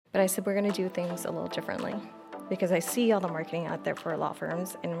But I said, we're going to do things a little differently because I see all the marketing out there for law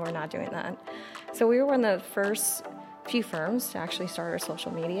firms, and we're not doing that. So we were one of the first few firms to actually start our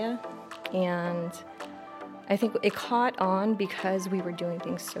social media, and I think it caught on because we were doing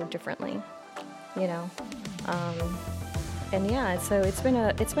things so differently, you know. And yeah, so it's been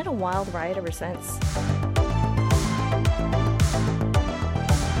a wild ride ever since.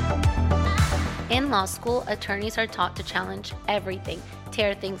 In law school, attorneys are taught to challenge everything,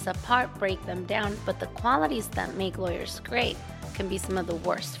 tear things apart, break them down, but the qualities that make lawyers great can be some of the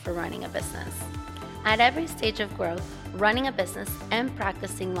worst for running a business. At every stage of growth, running a business and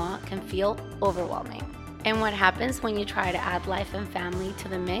practicing law can feel overwhelming. And what happens when you try to add life and family to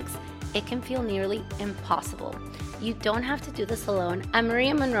the mix? It can feel nearly impossible. You don't have to do this alone. I'm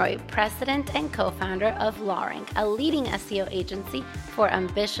Maria Monroy, president and co-founder of LawRank, a leading SEO agency for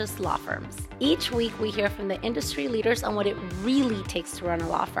ambitious law firms. Each week, we hear from the industry leaders on what it really takes to run a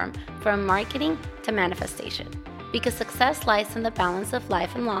law firm, from marketing to manifestation. Because success lies in the balance of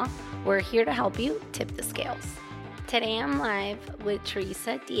life and law, we're here to help you tip the scales. Today, I'm live with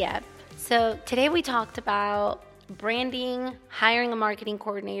Teresa Diep. So today we talked about branding, hiring a marketing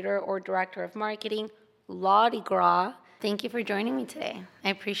coordinator or director of marketing, Mardi Gras. Thank you for joining me today. I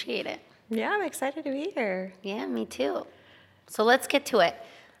appreciate it. Yeah, I'm excited to be here. Yeah, me too. So let's get to it.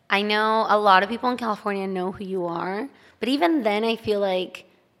 I know a lot of people in California know who you are, but even then I feel like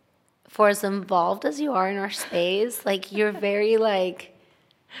for as involved as you are in our space, like you're very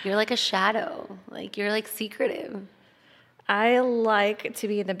you're like a shadow. Like you're like secretive. I like to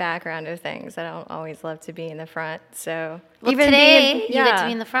be in the background of things. I don't always love to be in the front. So well, even today, you get to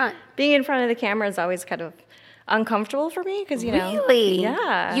be in the front. Being in front of the camera is always kind of uncomfortable for me because, you know. Really?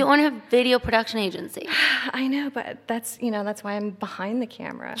 Yeah. You own a video production agency. I know, but that's why I'm behind the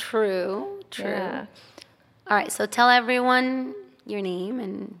camera. True. Yeah. All right, so tell everyone your name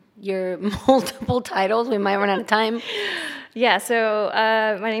and your multiple titles. We might run out of time. Yeah, so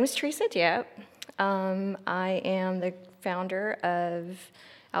my name is Teresa Diep. I am the founder of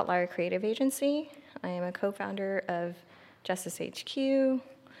Outlier Creative Agency. I am a co-founder of Justice HQ.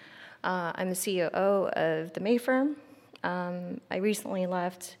 I'm the COO of the May Firm. I recently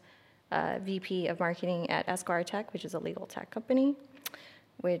left VP of Marketing at Esquire Tech, which is a legal tech company,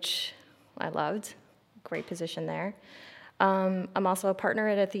 which I loved. Great position there. I'm also a partner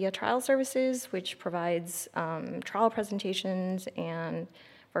at Athea Trial Services, which provides trial presentations and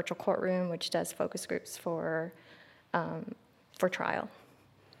virtual courtroom, which does focus groups for trial.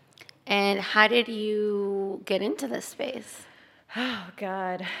 And how did you get into this space? Oh,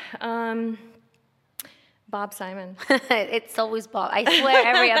 God. Bob Simon. It's always Bob. I swear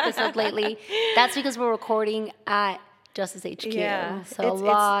every episode lately, that's because we're recording at Justice HQ. Yeah. So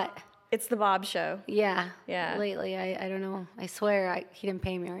It's the Bob show. Yeah. Yeah. Lately, I don't know. I swear he didn't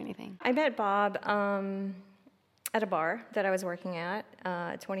pay me or anything. I met Bob at a bar that I was working at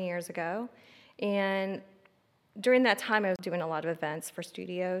 20 years ago. And during that time, I was doing a lot of events for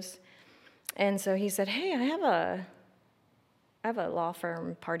studios. And so he said, hey, I have a law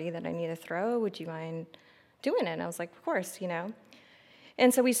firm party that I need to throw. Would you mind doing it? And I was like, of course, you know.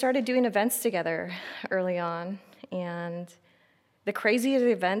 And so we started doing events together early on. And the crazier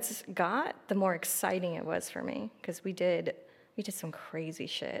the events got, the more exciting it was for me because we did some crazy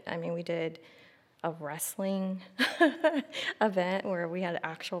shit. I mean, we did a wrestling event where we had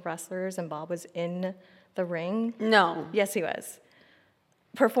actual wrestlers and Bob was in the ring. No. Yes, he was.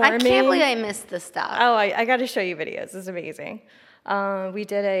 Performing. I can't believe I missed this stuff. Oh, I got to show you videos. It's amazing. We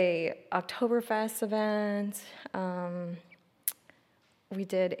did a Oktoberfest event. We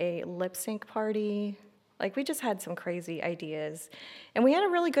did a lip sync party. Like, we just had some crazy ideas. And we had a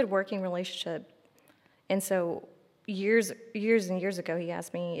really good working relationship. And so years and years ago, he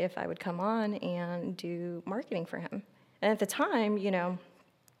asked me if I would come on and do marketing for him. And at the time, you know,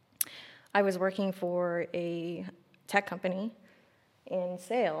 I was working for a tech company in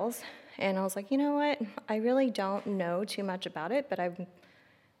sales, and I was like, you know what? I really don't know too much about it, but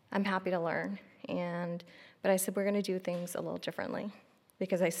I'm happy to learn. But I said, we're going to do things a little differently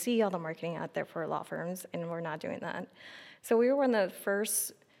because I see all the marketing out there for law firms, and we're not doing that. So we were one of the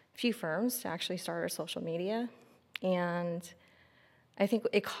first few firms to actually start our social media, and I think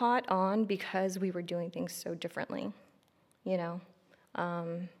it caught on because we were doing things so differently, you know.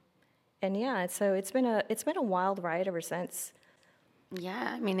 And yeah, so it's been a wild ride ever since.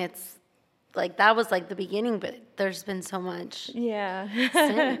 Yeah, I mean, it's like that was like the beginning, but there's been so much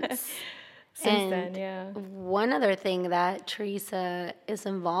since. Since then, yeah. One other thing that Teresa is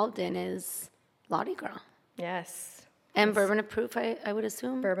involved in is Mardi Gras. Yes. And Bourbon Approved, I would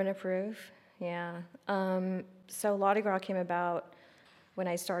assume? Bourbon Approved, yeah. So Mardi Gras came about when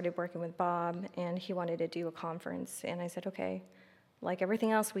I started working with Bob, and he wanted to do a conference. And I said, okay, like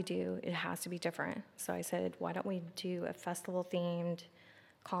everything else we do, it has to be different. So I said, why don't we do a festival-themed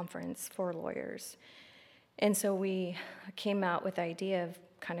conference for lawyers? And so we came out with the idea of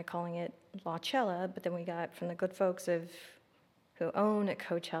kind of calling it Lawchella, but then we got from the good folks who own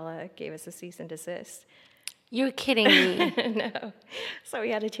Coachella, gave us a cease and desist. You're kidding me. No. So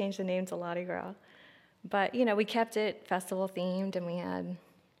we had to change the name to Mardi Gras. But, we kept it festival-themed, and we had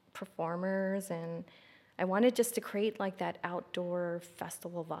performers, and I wanted just to create like that outdoor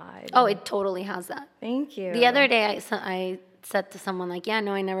festival vibe. Oh, it totally has that. Thank you. The other day, I said to someone, like, yeah,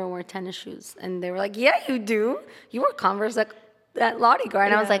 no, I never wore tennis shoes. And they were like, yeah, you do. You wore Converse at Mardi Gras.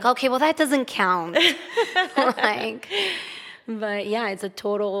 And I was like, okay, well, that doesn't count. But yeah,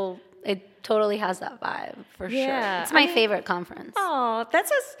 it totally has that vibe, for sure. It's my favorite conference. Oh, that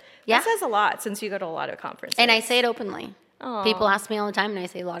says a lot, since you go to a lot of conferences. And I say it openly. Aww. People ask me all the time, and I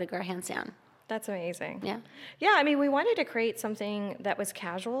say Mardi Gras hands down. That's amazing. Yeah. Yeah, we wanted to create something that was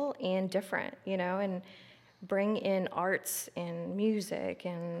casual and different, and bring in arts and music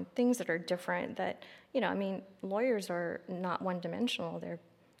and things that are different that, lawyers are not one-dimensional.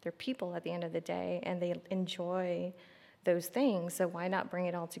 They're people at the end of the day, and they enjoy those things. So why not bring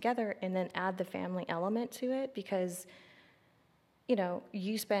it all together and then add the family element to it? Because,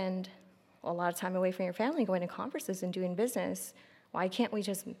 you spend a lot of time away from your family going to conferences and doing business. Why can't we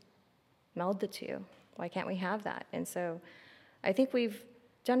just meld the two? Why can't we have that? And so I think we've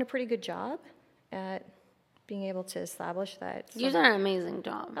done a pretty good job at being able to establish that. You've done an amazing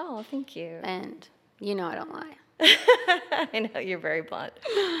job. Oh, thank you. And I don't lie. I know, you're very blunt.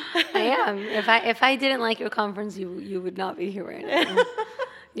 I am. If I didn't like your conference, you would not be here right now.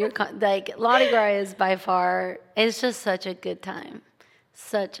 Mardi Gras is by far, it's just such a good time.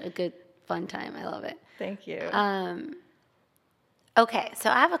 Such a good, fun time. I love it. Thank you. Okay, so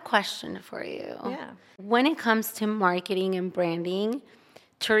I have a question for you. Yeah. When it comes to marketing and branding,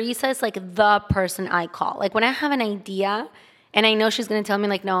 Teresa is like the person I call. Like when I have an idea and I know she's going to tell me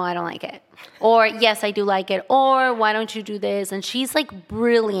like, no, I don't like it. Or yes, I do like it. Or why don't you do this? And she's like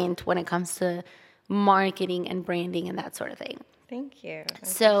brilliant when it comes to marketing and branding and that sort of thing. Thank you.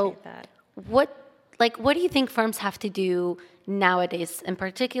 So what do you think firms have to do nowadays, in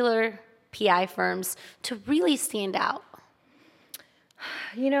particular PI firms, to really stand out?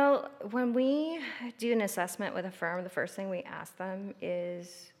 When we do an assessment with a firm, the first thing we ask them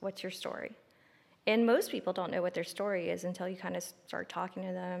is, what's your story? And most people don't know what their story is until you kind of start talking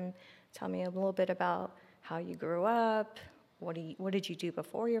to them. Tell me a little bit about how you grew up, what did you do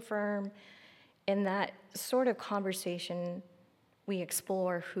before your firm? In that sort of conversation, we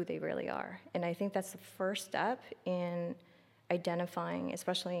explore who they really are. And I think that's the first step in identifying,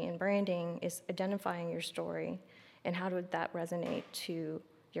 especially in branding, is identifying your story. And how would that resonate to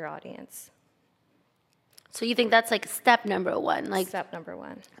your audience? So you think that's like step number one? Like step number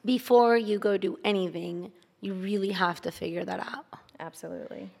one. Before you go do anything, you really have to figure that out.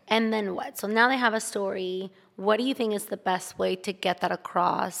 Absolutely. And then what? So now they have a story. What do you think is the best way to get that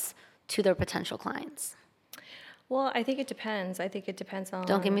across to their potential clients? Well, I think it depends. On...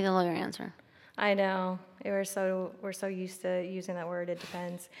 Don't give me the lawyer answer. I know. We're so used to using that word, it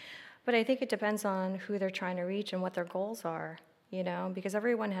depends. But I think it depends on who they're trying to reach and what their goals are, because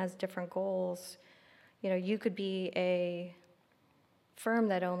everyone has different goals. You could be a firm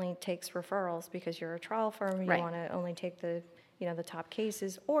that only takes referrals because you're a trial firm, you want to only take the top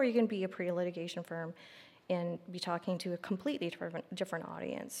cases, or you can be a pre-litigation firm and be talking to a completely different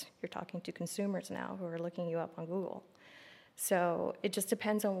audience. You're talking to consumers now who are looking you up on Google. So it just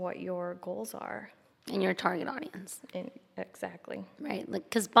depends on what your goals are. And your target audience. Exactly. Right.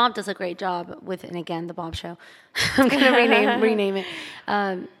 Because Bob does a great job with, and again, The Bob Show. I'm going to rename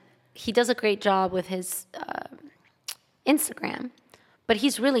it. He does a great job with his Instagram, but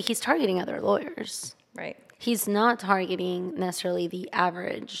he's targeting other lawyers. Right. He's not targeting necessarily the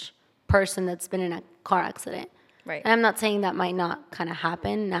average person that's been in a car accident. Right. And I'm not saying that might not kind of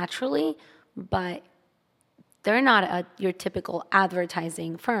happen naturally, but they're not your typical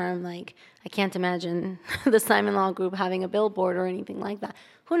advertising firm. Like, I can't imagine the Simon Law Group having a billboard or anything like that.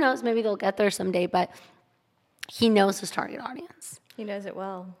 Who knows? Maybe they'll get there someday, but he knows his target audience. He knows it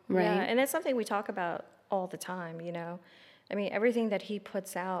well. Right. Yeah, and it's something we talk about all the time, everything that he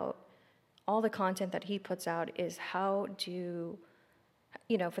puts out, all the content that he puts out is how do,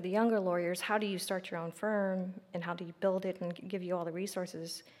 for the younger lawyers, how do you start your own firm and how do you build it and give you all the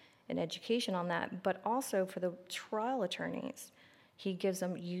resources and education on that, but also for the trial attorneys, he gives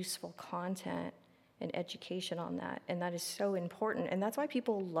them useful content and education on that. And that is so important. And that's why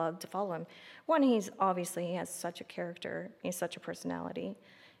people love to follow him. One, he has such a character. He's such a personality.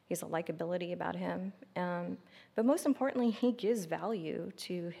 He has a likability about him. But most importantly, he gives value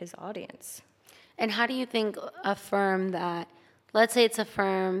to his audience. And how do you think a firm that, let's say it's a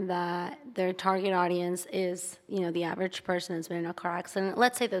firm that their target audience is, the average person that's been in a car accident.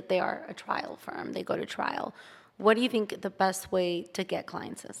 Let's say that they are a trial firm. They go to trial. What do you think the best way to get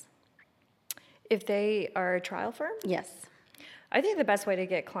clients is? If they are a trial firm? Yes. I think the best way to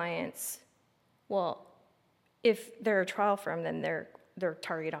get clients, well, if they're a trial firm, then their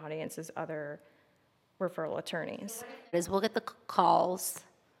target audience is other referral attorneys. We'll get the calls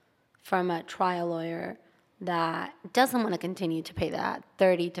from a trial lawyer that doesn't want to continue to pay that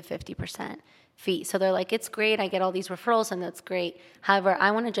 30 to 50% fee. So they're like, it's great, I get all these referrals and that's great. However,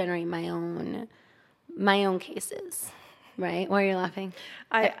 I want to generate my own cases. Right? Why are you laughing?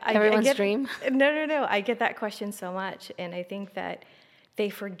 Everyone's dream? No. I get that question so much. And I think that they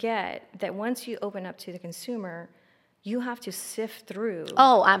forget that once you open up to the consumer, you have to sift through.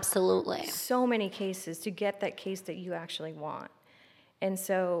 Oh, absolutely. So many cases to get that case that you actually want. And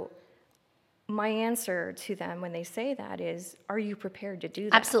so my answer to them when they say that is, are you prepared to do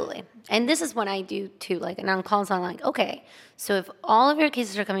that? Absolutely. And this is what I do too. And on calls, I'm like, okay, so if all of your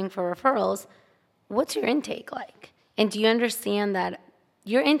cases are coming for referrals, what's your intake like? And do you understand that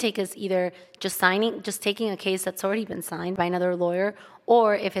your intake is either just taking a case that's already been signed by another lawyer,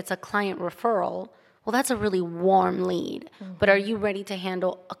 or if it's a client referral, well, that's a really warm lead. Mm-hmm. But are you ready to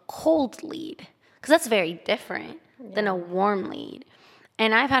handle a cold lead? Because that's very different than a warm lead.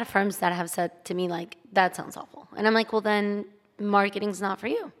 And I've had firms that have said to me, that sounds awful. And I'm like, well, then marketing's not for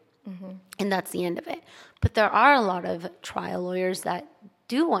you. Mm-hmm. And that's the end of it. But there are a lot of trial lawyers that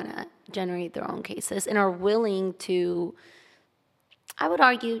do want to generate their own cases and are willing to, I would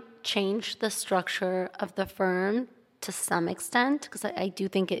argue, change the structure of the firm to some extent, because I do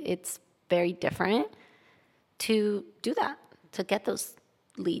think it's very different to do that, to get those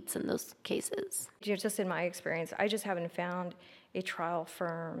leads in those cases. Just in my experience, I just haven't found a trial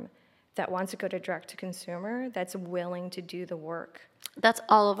firm that wants to go to direct to consumer that's willing to do the work. That's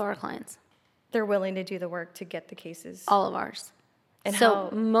all of our clients. They're willing to do the work to get the cases. All of ours. And so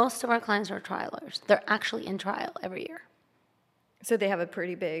most of our clients are trialers. They're actually in trial every year. So they have a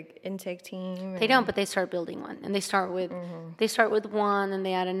pretty big intake team? They don't, but they start building one. And they start with one, and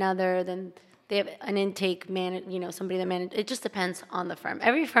they add another, then they have an intake somebody that manages. It just depends on the firm.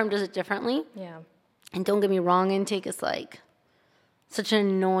 Every firm does it differently. Yeah. And don't get me wrong, intake is such an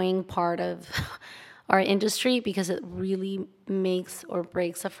annoying part of our industry because it really makes or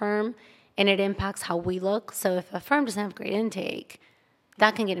breaks a firm, and it impacts how we look. So if a firm doesn't have great intake,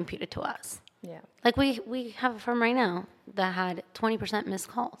 that can get imputed to us. Yeah. We have a firm right now that had 20% missed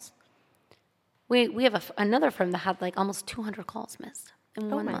calls. We have another firm that had almost 200 calls missed in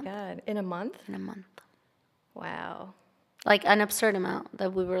 1 month. Oh my God. In a month? In a month. Wow. An absurd amount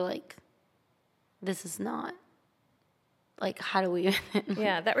that we were this is not, how do we?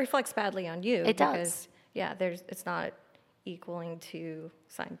 Yeah, that reflects badly on you. It does. It's not equaling to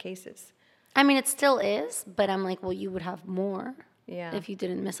signed cases. I mean, it still is, but I'm well, you would have more. Yeah. If you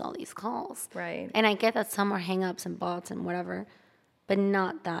didn't miss all these calls. Right. And I get that some are hang-ups and bots and whatever, but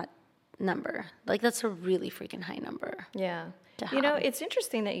not that number. That's a really freaking high number. Yeah. It's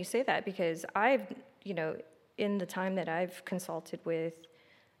interesting that you say that because I've, in the time that I've consulted with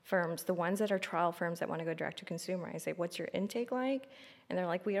firms, the ones that are trial firms that want to go direct to consumer, I say, what's your intake like? And they're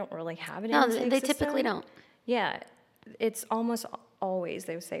like, we don't really have an intake they system. Typically don't. Yeah. It's almost always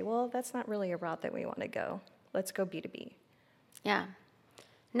they would say, well, that's not really a route that we want to go. Let's go B2B. Yeah.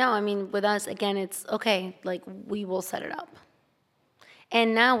 No, I mean, with us, again, it's okay, we will set it up.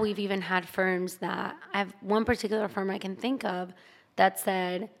 And now we've even had firms that, I have one particular firm I can think of that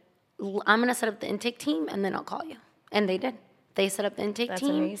said, I'm going to set up the intake team and then I'll call you. And they did. They set up the intake team.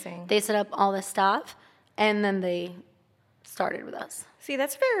 That's amazing. They set up all the stuff and then they started with us. See,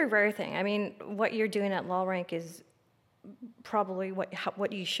 that's a very rare thing. I mean, what you're doing at LawRank is probably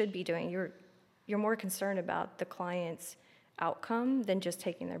what you should be doing. You're more concerned about the client's outcome than just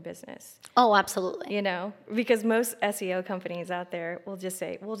taking their business. Oh, absolutely. Because most SEO companies out there will just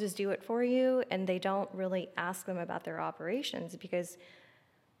say, we'll just do it for you, and they don't really ask them about their operations because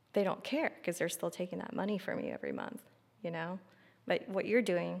they don't care because they're still taking that money from you every month, But what you're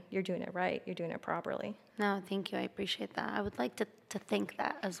doing it right. You're doing it properly. No, thank you. I appreciate that. I would like to think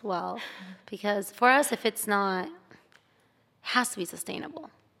that as well because for us, if it's not, it has to be sustainable,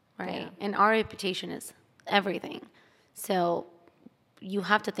 right? Yeah. And our reputation is everything. So you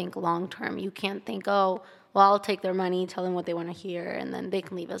have to think long term. You can't think, oh, well, I'll take their money, tell them what they want to hear, and then they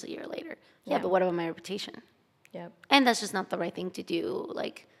can leave us a year later. Yeah, but what about my reputation? Yep. And that's just not the right thing to do.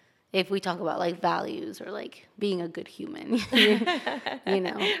 Like, if we talk about like values or like being a good human, you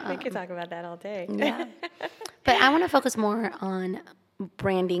know. We could talk about that all day. Yeah. But I want to focus more on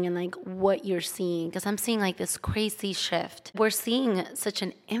branding and like what you're seeing, because I'm seeing like this crazy shift. We're seeing such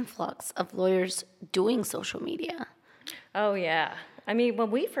an influx of lawyers doing social media. Oh, yeah. I mean,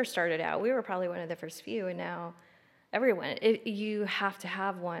 when we first started out, we were probably one of the first few, and now everyone, you have to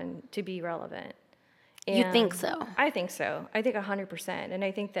have one to be relevant. And You think so? I think so. I think 100%. And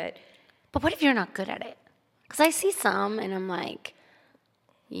I think that... But what if you're not good at it? Because I see some and I'm like,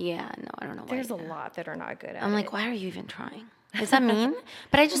 yeah, no, I don't know why. There's a lot that are not good at it. I'm like, why are you even trying? Does that mean?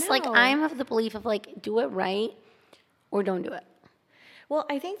 But I just like, I'm of the belief of like, do it right or don't do it. Well,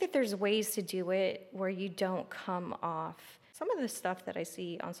 I think that there's ways to do it where you don't come off... Some of the stuff that I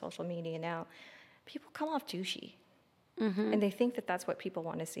see on social media now, people come off douchey. Mm-hmm. And they think that that's what people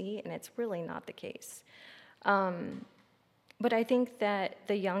want to see, and it's really not the case. But I think that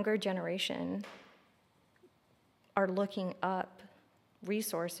the younger generation are looking up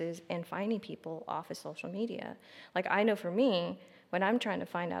resources and finding people off of social media. Like, I know for me, when I'm trying to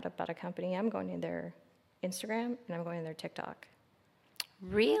find out about a company, I'm going to their Instagram and I'm going to their TikTok.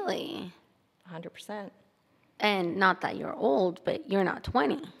 Really? 100%. And not that you're old, but you're not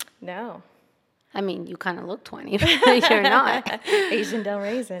 20. No. I mean, you kind of look 20, but you're not. Asian don't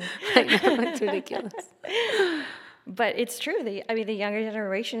raisin. I know, it's ridiculous. But it's true. The younger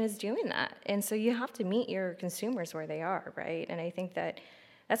generation is doing that. And so you have to meet your consumers where they are, right? And I think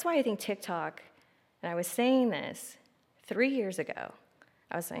that's why I think TikTok, and I was saying this 3 years ago,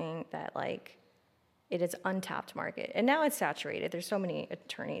 I was saying that, like, it is untapped market. And now it's saturated. There's so many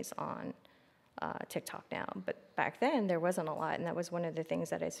attorneys on TikTok now. But back then, there wasn't a lot. And that was one of the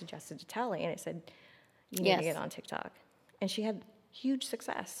things that I suggested to Tally. And I said, you need to get on TikTok. And she had huge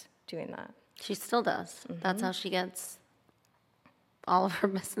success doing that. She still does. Mm-hmm. That's how she gets all of her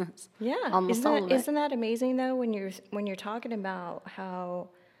business. Yeah. Almost all of it. Isn't that amazing, though, when you're talking about how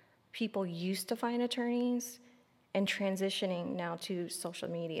people used to find attorneys and transitioning now to social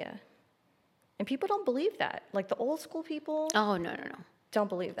media? And people don't believe that. Like, the old school people... Oh, no. Don't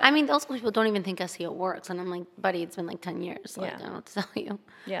believe that. I mean, those people don't even think SEO works. And I'm like, buddy, it's been like 10 years. Like, I don't know what to tell you.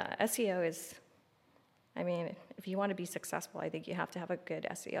 Yeah, SEO is... I mean, if you want to be successful, I think you have to have a good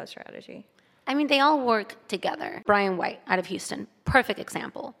SEO strategy. I mean, they all work together. Brian White out of Houston, perfect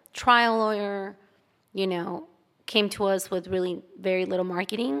example. Trial lawyer, came to us with really very little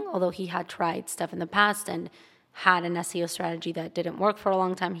marketing, although he had tried stuff in the past and had an SEO strategy that didn't work for a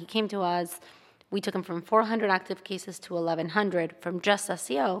long time. He came to us. We took him from 400 active cases to 1,100 from just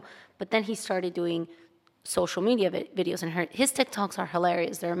SEO, but then he started doing social media videos, and his TikToks are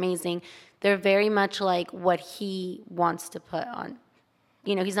hilarious. They're amazing. They're very much like what he wants to put on.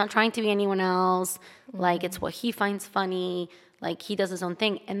 He's not trying to be anyone else. Mm-hmm. Like, it's what he finds funny. Like, he does his own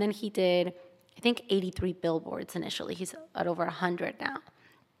thing. And then he did, I think, 83 billboards initially. He's at over 100 now,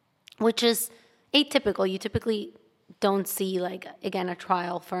 which is atypical. You typically don't see, like, again, a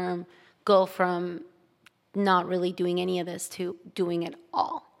trial firm go from not really doing any of this to doing it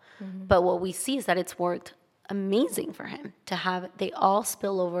all. Mm-hmm. But what we see is that it's worked amazing for him to have, they all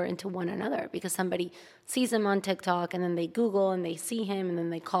spill over into one another because somebody sees him on TikTok and then they Google and they see him and then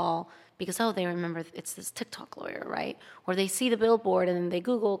they call because, they remember it's this TikTok lawyer, right? Or they see the billboard and then they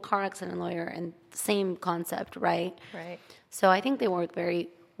Google car accident lawyer and same concept, right? Right. So I think they work very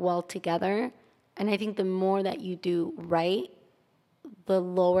well together. And I think the more that you do right, the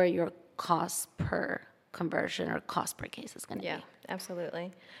lower your cost per conversion or cost per case is going to be. Yeah,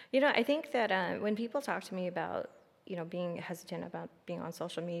 absolutely. I think that when people talk to me about, being hesitant about being on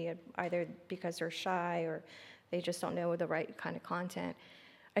social media, either because they're shy or they just don't know the right kind of content,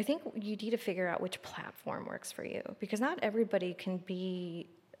 I think you need to figure out which platform works for you, because not everybody can be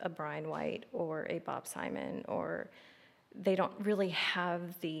a Brian White or a Bob Simon, or they don't really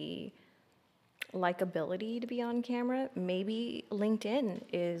have the likability to be on camera. Maybe LinkedIn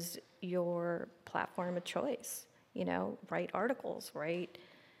is your platform of choice. Write articles, write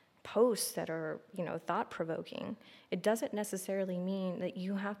posts that are, thought-provoking. It doesn't necessarily mean that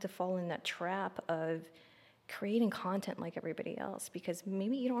you have to fall in that trap of creating content like everybody else, because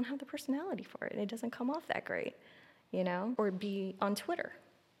maybe you don't have the personality for it and it doesn't come off that great, or be on Twitter,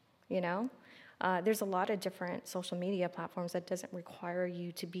 There's a lot of different social media platforms that doesn't require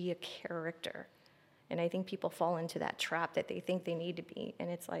you to be a character. And I think people fall into that trap that they think they need to be. And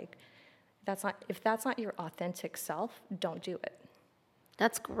it's like, if that's not your authentic self, don't do it.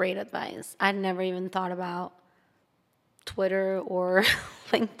 That's great advice. I'd never even thought about Twitter or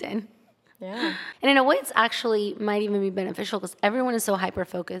LinkedIn. Yeah. And in a way, it's actually might even be beneficial because everyone is so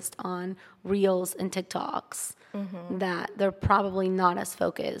hyper-focused on Reels and TikToks that they're probably not as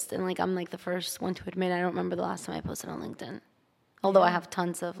focused. And, like, I'm, like, the first one to admit I don't remember the last time I posted on LinkedIn. Although I have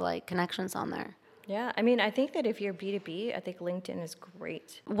tons of, like, connections on there. Yeah. I mean, I think that if you're B2B, I think LinkedIn is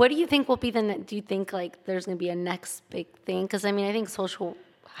great. What do you think will be do you think, like, there's going to be a next big thing? Because, I mean, I think social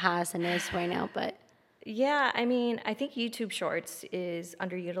has and is right now, but... Yeah, I mean, I think YouTube Shorts is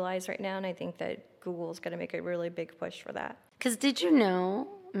underutilized right now, and I think that Google's going to make a really big push for that. Because did you know,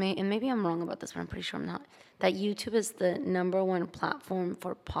 and maybe I'm wrong about this, but I'm pretty sure I'm not, that YouTube is the #1 platform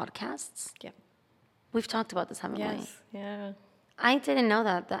for podcasts? Yeah. We've talked about this, haven't we? Yes. Yeah. I didn't know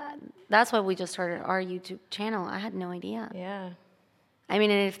that. That's why we just started our YouTube channel. I had no idea. Yeah. I mean,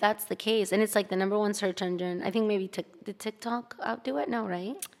 and if that's the case, and it's like the #1 search engine, I think maybe did TikTok outdo it? No,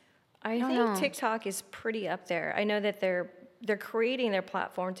 right? I don't think know. TikTok is pretty up there. I know that they're creating their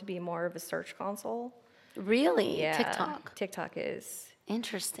platform to be more of a search console. Really? Yeah. TikTok is.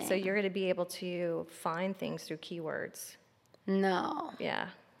 Interesting. So you're going to be able to find things through keywords. No. Yeah,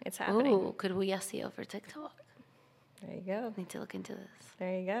 it's happening. Ooh, could we SEO for TikTok? There you go. Need to look into this.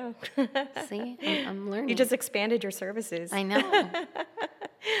 There you go. See, I'm learning. You just expanded your services. I know.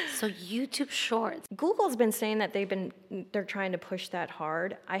 So YouTube Shorts. Google's been saying that they're trying to push that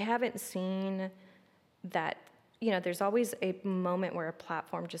hard. I haven't seen that, there's always a moment where a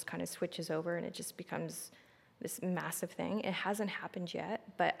platform just kind of switches over and it just becomes this massive thing. It hasn't happened yet,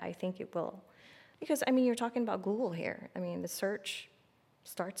 but I think it will. Because, I mean, you're talking about Google here. I mean, the search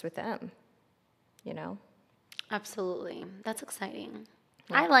starts with them, Absolutely. That's exciting.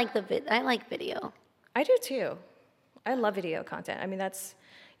 Yeah. I like video. I do too. I love video content. I mean, that's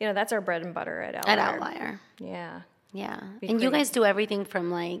our bread and butter at Outlier. At Outlier. Yeah. Yeah. And you guys do everything from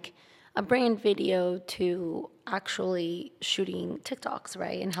like a brand video to actually shooting TikToks,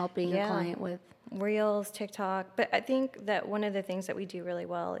 right? And helping a client with Reels, TikTok. But I think that one of the things that we do really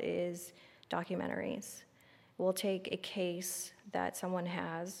well is documentaries. We'll take a case that someone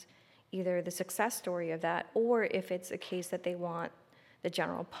has, either the success story of that, or if it's a case that they want the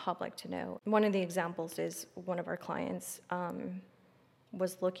general public to know. One of the examples is one of our clients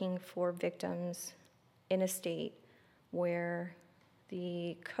was looking for victims in a state where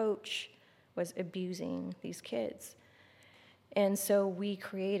the coach was abusing these kids. And so we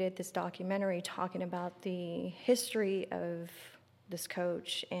created this documentary talking about the history of this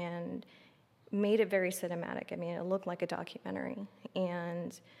coach and made it very cinematic. I mean, it looked like a documentary.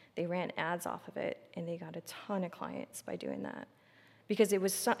 And they ran ads off of it, and they got a ton of clients by doing that. Because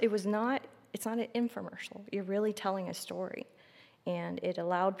it's not an infomercial. You're really telling a story. And it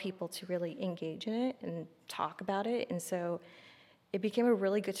allowed people to really engage in it and talk about it. And so it became a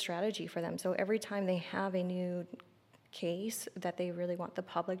really good strategy for them. So every time they have a new case that they really want the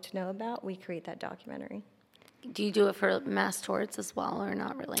public to know about, we create that documentary. Do you do it for mass torts as well, or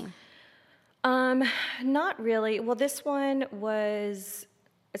not really? Not really. Well, this one was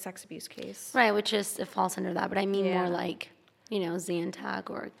a sex abuse case. Right, which is, it falls under that. But I mean more Yeah. like, Zantac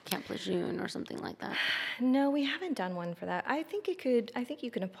or Camp Lejeune or something like that. No, we haven't done one for that. I think you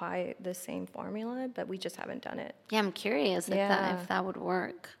can apply the same formula, but we just haven't done it. Yeah, I'm curious if that would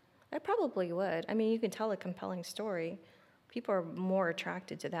work. I probably would. I mean, you can tell a compelling story. People are more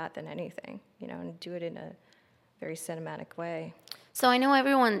attracted to that than anything, and do it in a very cinematic way. So I know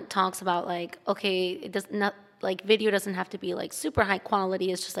everyone talks about like, okay, it does not like video doesn't have to be like super high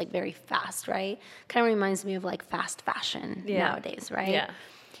quality. It's just like very fast, right? Kind of reminds me of like fast fashion nowadays, right? Yeah.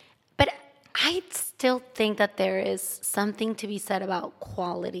 But I still think that there is something to be said about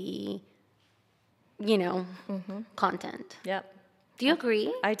quality, content. Yep. Do you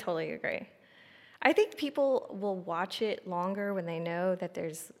agree? I totally agree. I think people will watch it longer when they know that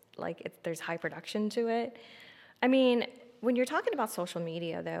there's high production to it. I mean, when you're talking about social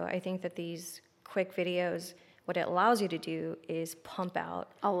media, though, I think that these quick videos, what it allows you to do is pump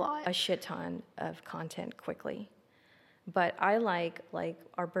out a shit ton of content quickly. But I like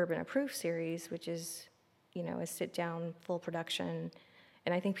our Bourbon Approved series, which is, a sit-down, full production,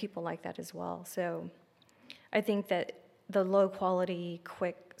 and I think people like that as well. So I think that the low-quality,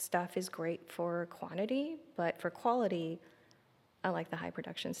 quick stuff is great for quantity, but for quality, I like the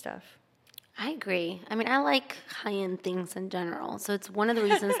high-production stuff. I agree. I mean, I like high-end things in general, so it's one of the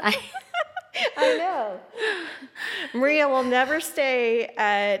reasons I know. Maria will never stay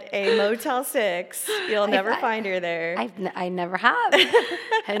at a Motel 6. You'll never find her there. I never have.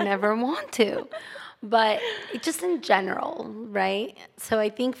 I never want to. But just in general, right? So I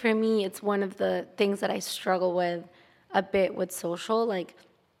think for me, it's one of the things that I struggle with a bit with social. Like,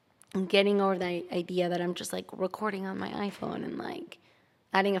 getting over the idea that I'm just like recording on my iPhone and like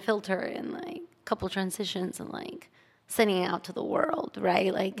adding a filter and like a couple transitions and like sending it out to the world,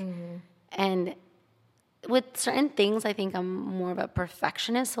 right? Like, and with certain things, I think I'm more of a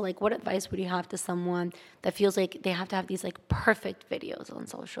perfectionist. So, like, what advice would you have to someone that feels like they have to have these like perfect videos on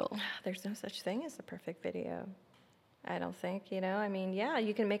social? There's no such thing as a perfect video. I don't think, I mean, yeah,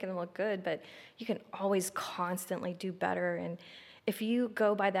 you can make them look good, but you can always constantly do better. And if you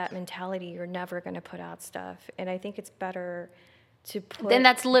go by that mentality, you're never going to put out stuff. And I think it's better to put... Then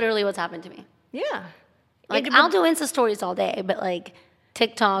that's literally what's happened to me. Yeah. Like, I'll do Insta stories all day, but like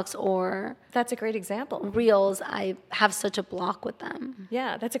TikToks or... That's a great example. Reels, I have such a block with them.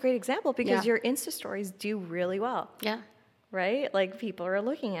 Yeah, that's a great example because your Insta stories do really well. Yeah. Right? Like, people are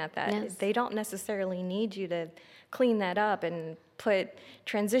looking at that. Yes. They don't necessarily need you to clean that up and put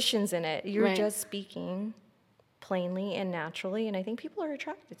transitions in it. You're just speaking plainly and naturally, and I think people are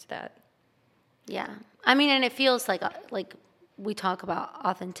attracted to that. Yeah. I mean, and it feels like we talk about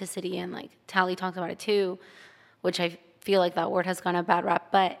authenticity, and like Tally talks about it too, which I feel like that word has gone a bad rap,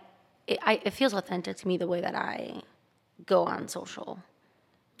 but it feels authentic to me the way that I go on social,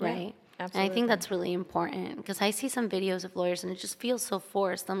 right? Yeah, absolutely. And I think that's really important because I see some videos of lawyers and it just feels so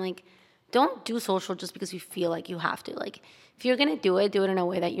forced. I'm like, don't do social just because you feel like you have to. Like, if you're going to do it in a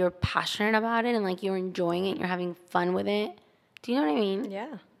way that you're passionate about it and like you're enjoying it, you're having fun with it. Do you know what I mean?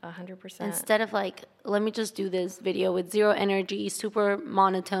 Yeah, 100%. Instead of like, let me just do this video with zero energy, super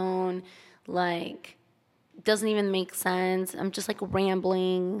monotone, like, doesn't even make sense. I'm just like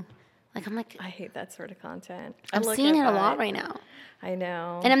rambling. Like, I'm like... I hate that sort of content. I'm seeing it a lot right now. I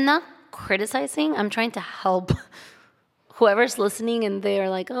know. And I'm not criticizing. I'm trying to help whoever's listening and they're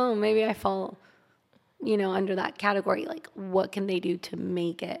like, oh, maybe I fall, under that category. Like, what can they do to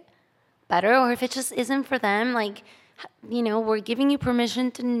make it better? Or if it just isn't for them, like, we're giving you permission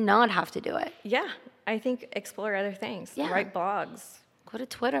to not have to do it. Yeah. I think explore other things. Yeah. Write blogs. Go to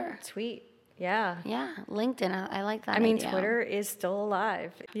Twitter. Tweet. Yeah. Yeah. LinkedIn. I like that idea. idea. Twitter is still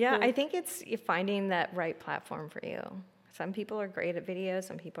alive. Yeah. Cool. I think it's finding that right platform for you. Some people are great at video.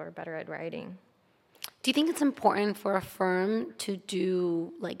 Some people are better at writing. Do you think it's important for a firm to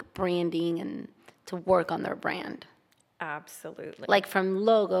do like branding and to work on their brand? Absolutely. Like from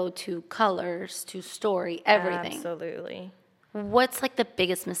logo to colors to story, everything. Absolutely. What's like the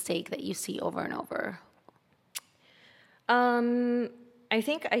biggest mistake that you see over and over? I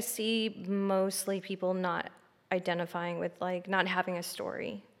think I see mostly people not identifying with like not having a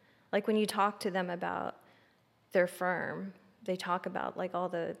story. Like when you talk to them about their firm, they talk about like all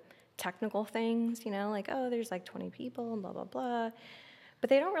the technical things, like, oh, there's like 20 people and blah, blah, blah. But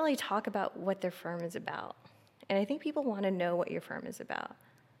they don't really talk about what their firm is about. And I think people want to know what your firm is about,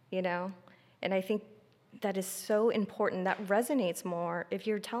 And I think that is so important. That resonates more. If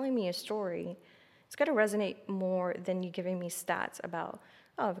you're telling me a story, it's going to resonate more than you giving me stats about,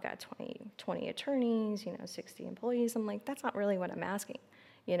 oh, I've got 20 attorneys, 60 employees. I'm like, that's not really what I'm asking,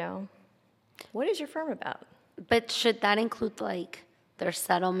 What is your firm about? But should that include like their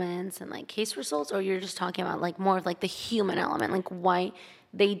settlements and like case results, or you're just talking about like more of like the human element, like why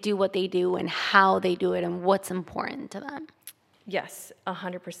they do what they do and how they do it and what's important to them? Yes,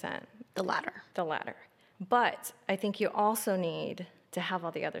 100%. The latter. The latter. But I think you also need to have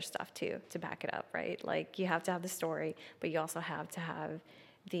all the other stuff too to back it up, right? Like you have to have the story, but you also have to have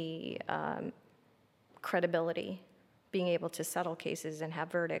the credibility, being able to settle cases and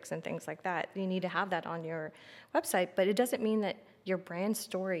have verdicts and things like that. You need to have that on your website, but it doesn't mean that your brand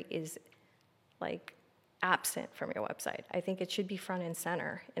story is like absent from your website. I think it should be front and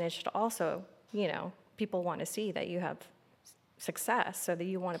center, and it should also, people want to see that you have success, so that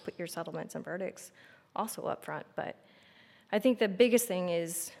you want to put your settlements and verdicts also up front. But I think the biggest thing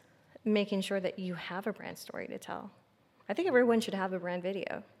is making sure that you have a brand story to tell. I think everyone should have a brand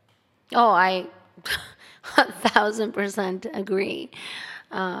video. Oh, I 1,000% agree.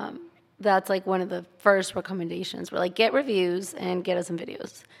 That's like one of the first recommendations. We're like, get reviews and get us some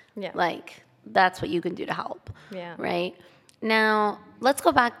videos. Yeah. Like, that's what you can do to help. Yeah. Right? Now, let's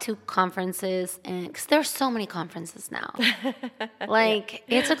go back to conferences, and because there's so many conferences now. Like,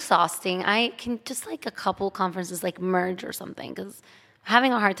 it's exhausting. I can just like a couple conferences like merge or something because I'm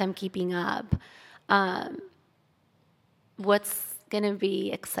having a hard time keeping up. What's going to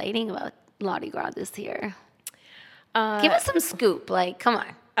be exciting about Mardi Gras this year? Give us some scoop. Like, come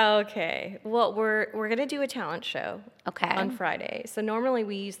on. Okay. Well, we're going to do a talent show on Friday. So normally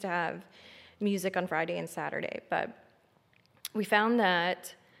we used to have music on Friday and Saturday, but we found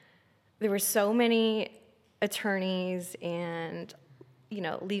that there were so many attorneys and,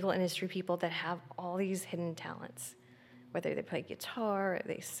 legal industry people that have all these hidden talents. whether they play guitar or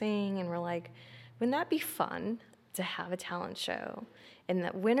they sing. And we're like, wouldn't that be fun to have a talent show? And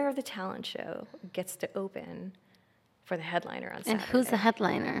the winner of the talent show gets to open for the headliner on Saturday. And who's the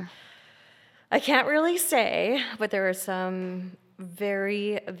headliner? I can't really say, but there are some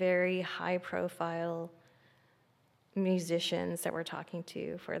very, very high-profile musicians that we're talking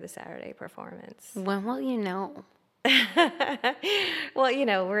to for the Saturday performance. When will you know?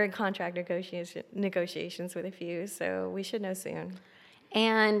 Well, we're in contract negotiations with a few, so we should know soon.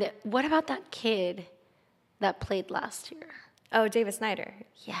 And what about that kid that played last year? Oh, David Snyder.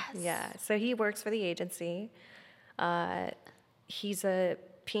 Yes. Yeah, so he works for the agency. He's a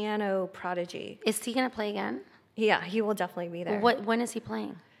piano prodigy. Is he going to play again? Yeah, he will definitely be there. When is he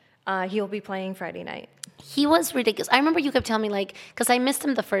playing? He'll be playing Friday night. He was ridiculous. I remember you kept telling me, because I missed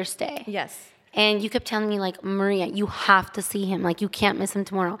him the first day. Yes. And you kept telling me, Maria, you have to see him. You can't miss him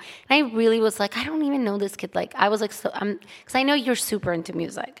tomorrow. And I really was I don't even know this kid. I was because I know you're super into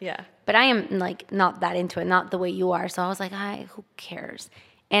music. Yeah. But I am, not that into it, not the way you are. So I was who cares?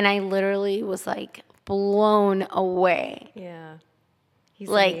 And I literally was, blown away. Yeah. He's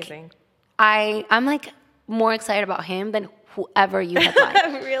amazing. I'm, more excited about him than whoever you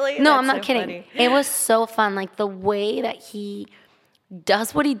headline. Really? No, That's I'm not so kidding. funny. It was so fun. The way that he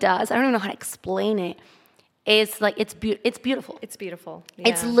does what he does, I don't even know how to explain it. It's it's beautiful. It's beautiful. Yeah.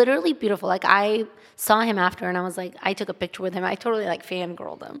 It's literally beautiful. I saw him after, and I was I took a picture with him. I totally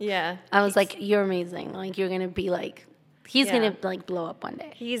fangirled him. Yeah. I was you're amazing. You're gonna be he's gonna blow up one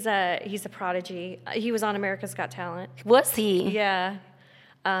day. He's a prodigy. He was on America's Got Talent. Was he? Yeah.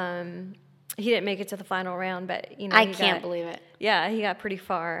 He didn't make it to the final round, but I can't believe it. Yeah, he got pretty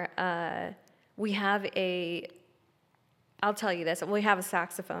far. We have I'll tell you this. We have a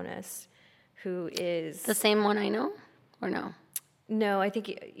saxophonist who is the same one I know, or no? No, I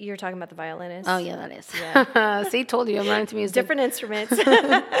think you're talking about the violinist. Oh yeah, that is. Yeah. See, told you I'm running to music. Different instruments. a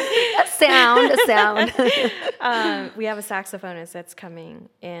sound. We have a saxophonist that's coming,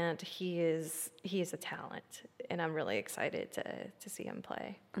 and he is a talent, and I'm really excited to see him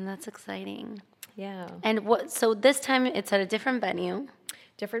play. And that's exciting. Yeah. And so this time it's at a different venue.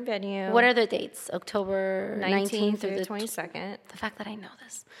 Different venue. What are the dates? October 19th through the 22nd. The fact that I know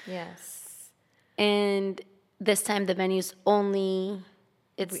this. Yes. And this time the venue's only...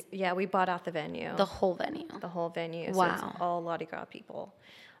 we bought out the venue. The whole venue. The whole venue. Wow. So it's all Mardi Gras people.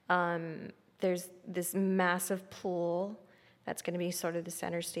 There's this massive pool that's going to be sort of the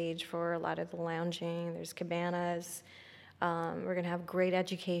center stage for a lot of the lounging. There's cabanas. We're going to have great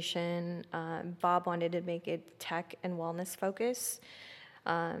education. Bob wanted to make it tech and wellness focus.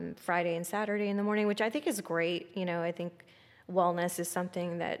 Friday and Saturday in the morning, which I think is great. I think wellness is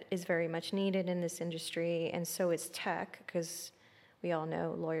something that is very much needed in this industry, and so is tech, because we all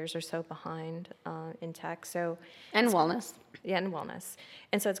know lawyers are so behind in tech. And wellness. Yeah, and wellness.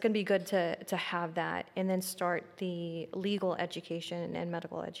 And so it's going to be good to have that, and then start the legal education and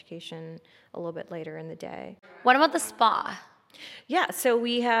medical education a little bit later in the day. What about the spa? Yeah, so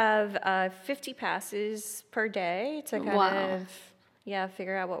we have 50 passes per day to kind of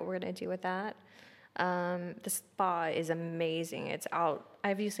figure out what we're going to do with that. The spa is amazing. It's out.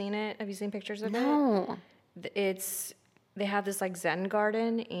 Have you seen it? Have you seen pictures of it? No. They have this Zen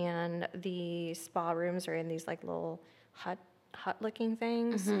garden, and the spa rooms are in these little hut-looking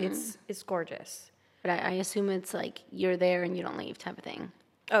things. Mm-hmm. It's gorgeous. But I assume it's you're there and you don't leave type of thing.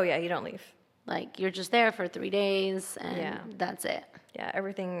 Oh yeah, you don't leave. You're just there for 3 days and that's it. Yeah,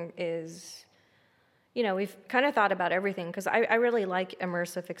 everything is. We've kind of thought about everything, because I really like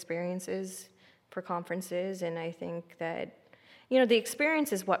immersive experiences for conferences, and I think that, the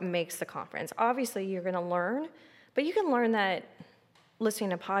experience is what makes the conference. Obviously, you're going to learn, but you can learn that listening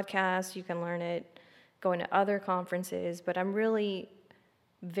to podcasts, you can learn it going to other conferences, but I'm really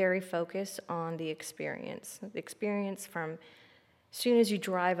very focused on the experience from as soon as you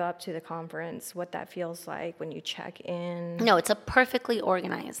drive up to the conference, what that feels like when you check in. No, it's a perfectly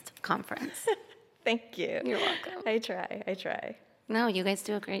organized conference. Thank you. You're welcome. I try. No, you guys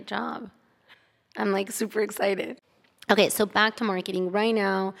do a great job. I'm super excited. Okay, so back to marketing. Right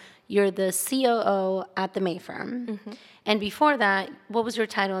now, you're the COO at the May firm. Mm-hmm. And before that, what was your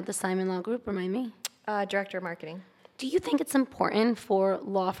title at the Simon Law Group? Remind me. Director of marketing. Do you think it's important for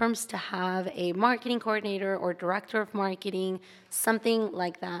law firms to have a marketing coordinator or director of marketing, something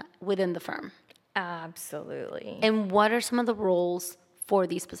like that within the firm? Absolutely. And what are some of the roles for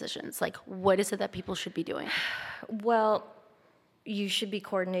these positions? What is it that people should be doing? Well, you should be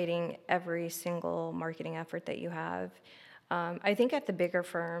coordinating every single marketing effort that you have. I think at the bigger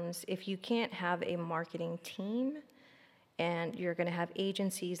firms, if you can't have a marketing team and you're going to have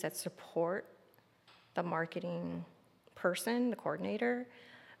agencies that support the marketing person, the coordinator,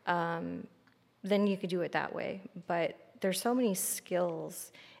 then you could do it that way. But there's so many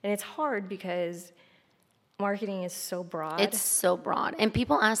skills, and it's hard because marketing is so broad. It's so broad. And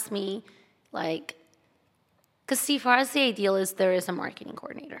people ask me, like, because see, for us, the ideal is there is a marketing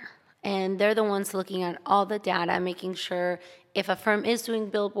coordinator. And they're the ones looking at all the data, making sure if a firm is doing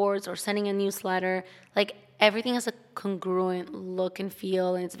billboards or sending a newsletter, like everything has a congruent look and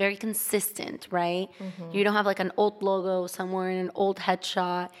feel, and it's very consistent, right? Mm-hmm. You don't have like an old logo somewhere in an old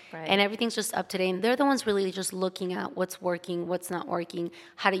headshot, right, and everything's just up to date. And they're the ones really just looking at what's working, what's not working,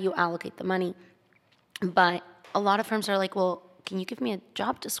 how do you allocate the money. But a lot of firms are like, well, can you give me a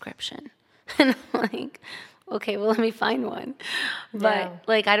job description? And I'm like, okay, well, let me find one. But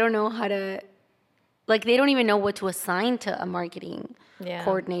like, I don't know how to, like, they don't even know what to assign to a marketing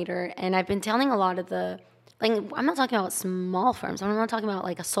coordinator. And I've been telling a lot of the, like, I'm not talking about small firms. I'm not talking about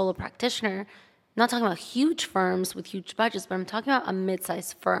like a solo practitioner. I'm not talking about huge firms with huge budgets, but I'm talking about a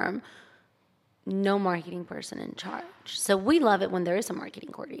mid-sized firm. No marketing person in charge. So we love it when there is a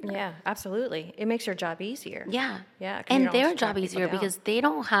marketing coordinator. Yeah, absolutely. It makes your job easier. Yeah. Yeah. And their job easier because they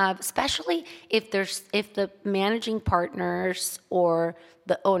don't have, especially if the managing partners or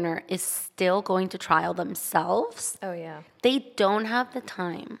the owner is still going to trial themselves. Oh, yeah. They don't have the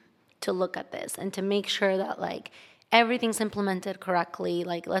time to look at this and to make sure that like everything's implemented correctly.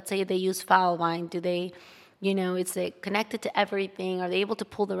 Like, let's say they use Foulvine. Do they, is it connected to everything? Are they able to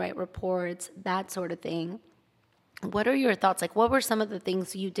pull the right reports? That sort of thing. What are your thoughts? Like, what were some of the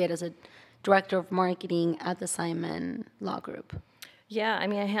things you did as a director of marketing at the Simon Law Group? Yeah, I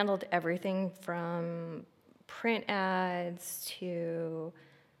mean, I handled everything from print ads to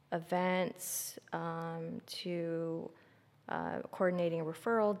events to coordinating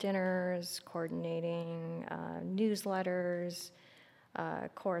referral dinners, coordinating newsletters,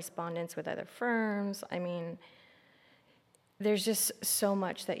 correspondence with other firms. I mean, there's just so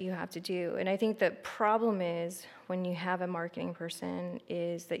much that you have to do. And I think the problem is when you have a marketing person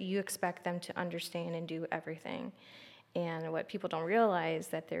is that you expect them to understand and do everything. And what people don't realize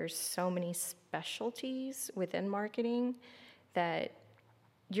that there's so many specialties within marketing that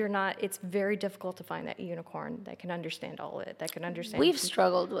it's very difficult to find that unicorn that can understand all of it, that can understand. We've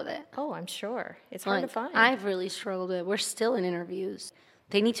struggled with it. Oh, I'm sure. It's hard to find. I've really struggled with it. We're still in interviews.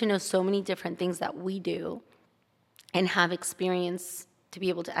 They need to know so many different things that we do and have experience to be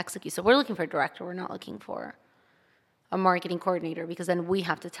able to execute. So we're looking for a director. We're not looking for a marketing coordinator because then we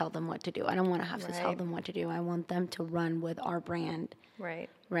have to tell them what to do. I don't want to have to tell them what to do. I want them to run with our brand. Right.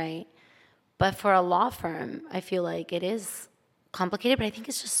 Right. But for a law firm, I feel like it is complicated, but I think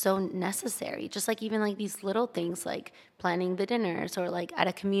it's just so necessary. Just like even like these little things like planning the dinners or like at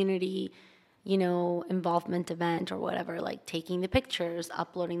a community, involvement event or whatever, like taking the pictures,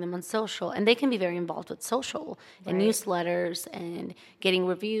 uploading them on social. And they can be very involved with social and newsletters and getting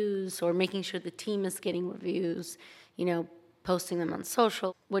reviews or making sure the team is getting reviews, posting them on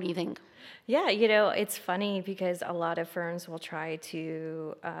social. What do you think? Yeah, it's funny because a lot of firms will try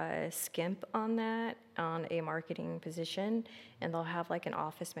to skimp on that, on a marketing position, and they'll have like an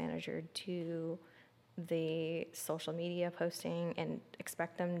office manager do the social media posting and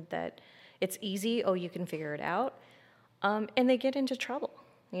expect them that it's easy, you can figure it out. And they get into trouble,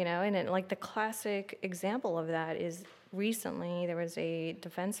 and then, like the classic example of that is recently there was a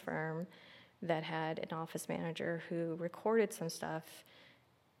defense firm that had an office manager who recorded some stuff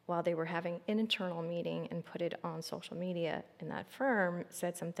while they were having an internal meeting and put it on social media. And that firm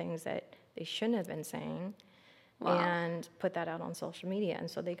said some things that they shouldn't have been saying and put that out on social media. And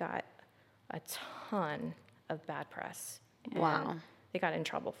so they got a ton of bad press. Wow. They got in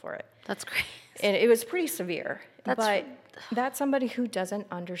trouble for it. That's crazy. And it was pretty severe. But that's somebody who doesn't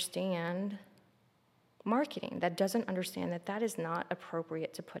understand marketing, that doesn't understand that is not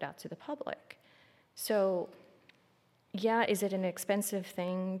appropriate to put out to the public. So, yeah, is it an expensive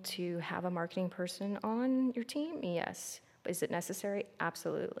thing to have a marketing person on your team? Yes. But is it necessary?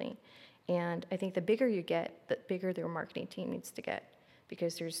 Absolutely. And I think the bigger you get, the bigger their marketing team needs to get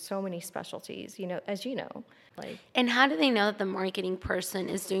because there's so many specialties, as you know. And how do they know that the marketing person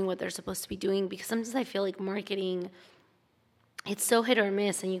is doing what they're supposed to be doing? Because sometimes I feel like marketing, it's so hit or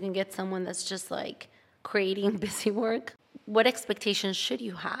miss, and you can get someone that's just like creating busy work. What expectations should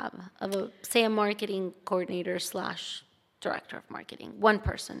you have of a marketing coordinator / director of marketing? One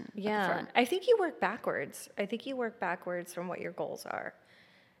person. Yeah, at the firm. I think you work backwards. From what your goals are.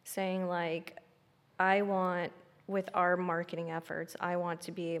 Saying like, with our marketing efforts, I want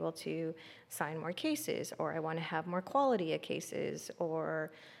to be able to sign more cases, or I want to have more quality of cases,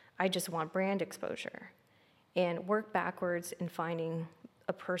 or I just want brand exposure. And work backwards in finding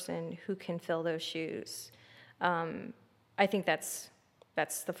a person who can fill those shoes. I think that's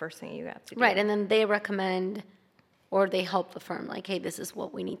the first thing you have to do. Right, and then they recommend or they help the firm, like, hey, this is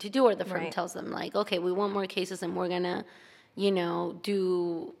what we need to do, or the firm Right. tells them, like, okay, we want more cases and we're going to,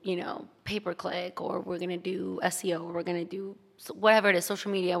 do, pay-per-click, or we're going to do SEO, or we're going to do whatever it is,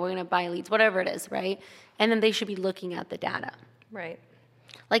 social media, we're going to buy leads, whatever it is, right? And then they should be looking at the data. Right.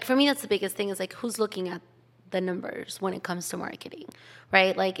 Like, for me, that's the biggest thing is, like, who's looking at the numbers when it comes to marketing,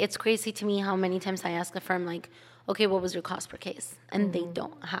 right? Like, it's crazy to me how many times I ask a firm, like, okay, what was your cost per case? And they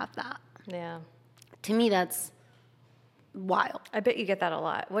don't have that. Yeah. To me, that's wild. I bet you get that a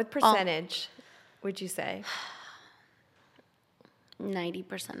lot. What percentage would you say?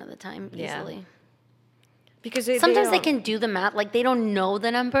 90% of the time, Yeah. easily. Because Sometimes they don't- can do the math, like they don't know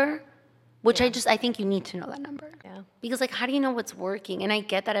the number, which I think you need to know that number. Yeah. Because, like, how do you know what's working? And I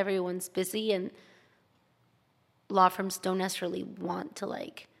get that everyone's busy and law firms don't necessarily want to,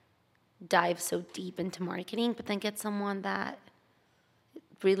 like, dive so deep into marketing, but then get someone that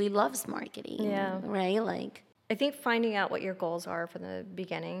really loves marketing. Yeah. Right? Like, I think finding out what your goals are from the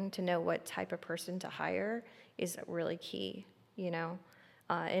beginning to know what type of person to hire is really key,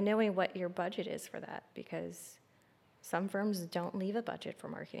 and knowing what your budget is for that, because some firms don't leave a budget for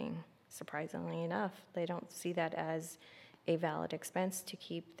marketing, surprisingly enough. They don't see that as a valid expense to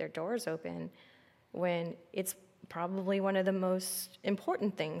keep their doors open when it's probably one of the most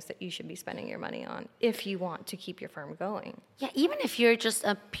important things that you should be spending your money on if you want to keep your firm going. yeah, even if you're just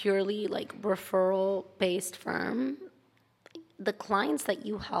a purely, like, referral-based firm, the clients that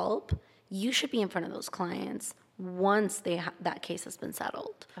you help, you should be in front of those clients once that case has been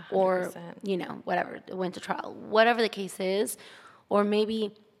settled, 100%. or whatever, it went to trial, whatever the case is, or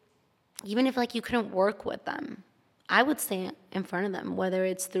maybe even if, like, you couldn't work with them, I would stay in front of them, whether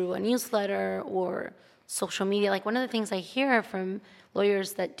it's through a newsletter or social media. Like, one of the things I hear from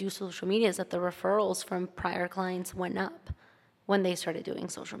lawyers that do social media is that the referrals from prior clients went up when they started doing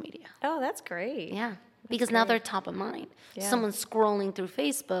social media. Oh, that's great. Yeah, because now they're top of mind. Yeah. Someone's scrolling through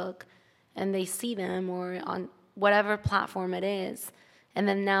Facebook and they see them, or on whatever platform it is, and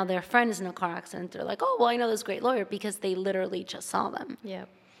then now their friend is in a car accident. They're like, oh, well, I know this great lawyer, because they literally just saw them. Yep.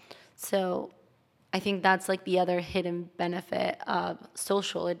 So I think that's, like, the other hidden benefit of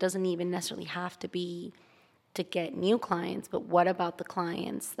social. It doesn't even necessarily have to be to get new clients, but what about the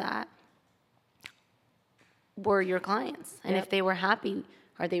clients that were your clients? And Yep. if they were happy,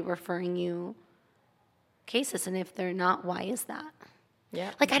 are they referring you cases? And if they're not, why is that?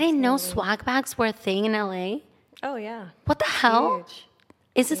 Yeah. Like, I didn't know swag bags were a thing in LA. Oh, yeah. What the hell? Huge.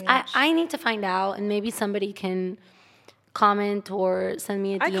 Is this? I need to find out, and maybe somebody can comment or send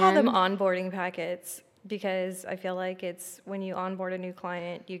me a DM. I call them onboarding packets, because I feel like it's when you onboard a new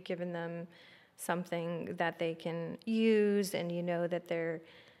client, you've given them something that they can use, and that they're,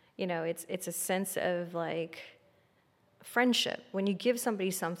 it's a sense of, like, friendship. When you give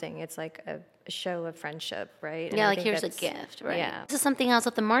somebody something, it's like a show of friendship, right? And Yeah, I like, think here's a that's- gift, right? Yeah. This is something else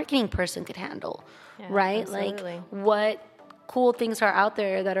that the marketing person could handle, Yeah, right? absolutely. Like, what cool things are out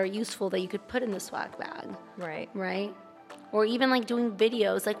there that are useful that you could put in the swag bag, Right. right? Or even, like, doing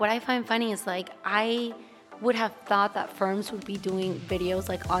videos. Like, what I find funny is, like, I would have thought that firms would be doing videos,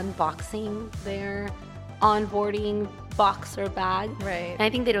 like, unboxing their onboarding box or bag. Right. And I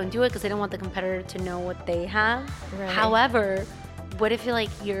think they don't do it because they don't want the competitor to know what they have. Right. However, what if, like,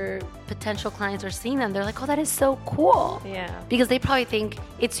 your potential clients are seeing them? They're like, oh, that is so cool. Yeah. Because they probably think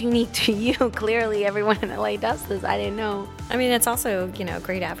it's unique to you. Clearly, everyone in LA does this. I didn't know. I mean, it's also,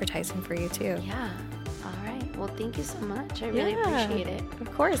 great advertising for you, too. Yeah. All right. Well, thank you so much. I really Yeah. appreciate it.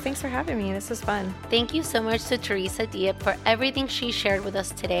 Of course. Thanks for having me. This was fun. Thank you so much to Teresa Diep for everything she shared with us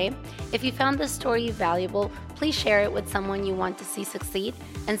today. If you found this story valuable, please share it with someone you want to see succeed,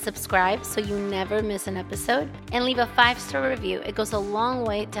 and subscribe so you never miss an episode, and leave a 5-star review. It goes a long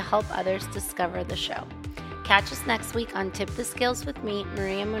way to help others discover the show. Catch us next week on Tip the Scales with me,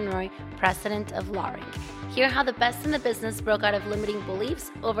 Maria Monroy, president of Lawring. Hear how the best in the business broke out of limiting beliefs,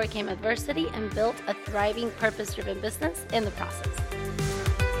 overcame adversity, and built a thriving, purpose-driven business in the process.